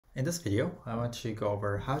In this video, I want to go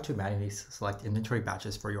over how to manually select inventory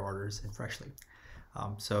batches for your orders in Freshly.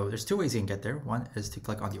 So there's two ways you can get there. One is to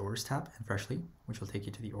click on the Orders tab in Freshly, which will take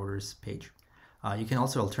you to the Orders page. You can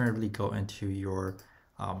also alternatively go into your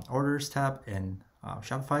Orders tab in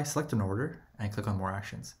Shopify, select an order, and click on More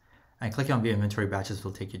Actions. And clicking on View Inventory Batches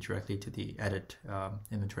will take you directly to the Edit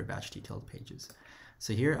Inventory Batch Detailed pages.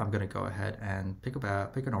 So here I'm going to go ahead and pick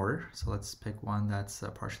an order. So let's pick one that's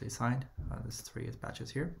partially assigned. There's 3 batches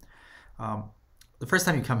here. The first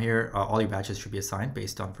time you come here, all your batches should be assigned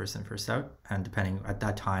based on first in, first out, and depending at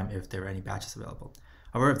that time if there are any batches available.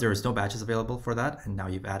 However, if there is no batches available for that, and now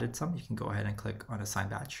you've added some, you can go ahead and click on Assign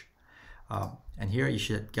Batch. And here you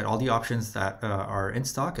should get all the options that are in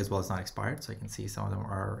stock as well as not expired. So you can see some of them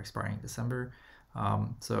are expiring in December.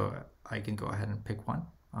 So I can go ahead and pick one.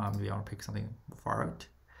 Maybe I want to pick something far out.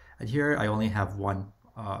 And here I only have one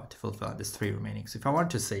to fulfill. There's 3 remaining. So if I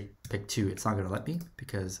wanted to say pick 2, it's not going to let me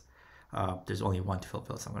because there's only 1 to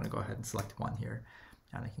fulfill. So I'm going to go ahead and select 1 here,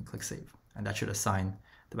 and I can click Save. And that should assign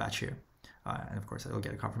the batch here. And of course, I'll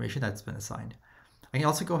get a confirmation that it's been assigned. I can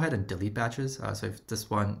also go ahead and delete batches. So if this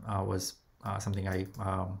one was something I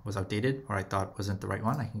was outdated or I thought wasn't the right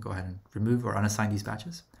one, I can go ahead and remove or unassign these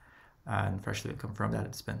batches. And Freshly will confirm that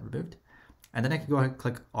it's been removed. And then I can go ahead and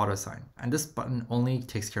click Auto Assign. And this button only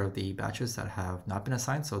takes care of the batches that have not been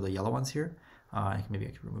assigned, so the yellow ones here. Maybe I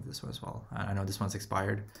can remove this one as well. I know this one's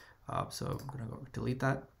expired, so I'm going to go delete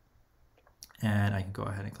that. And I can go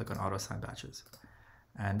ahead and click on Auto Assign Batches.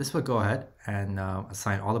 And this will go ahead and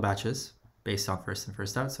assign all the batches based on first in,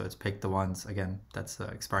 first out. So it's picked the ones, again, that's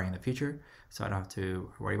expiring in the future, so I don't have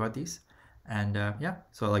to worry about these. And yeah,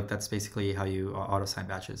 so that's basically how you auto-assign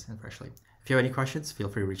batches in Freshly. If you have any questions, feel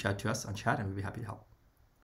free to reach out to us on chat and we'll be happy to help.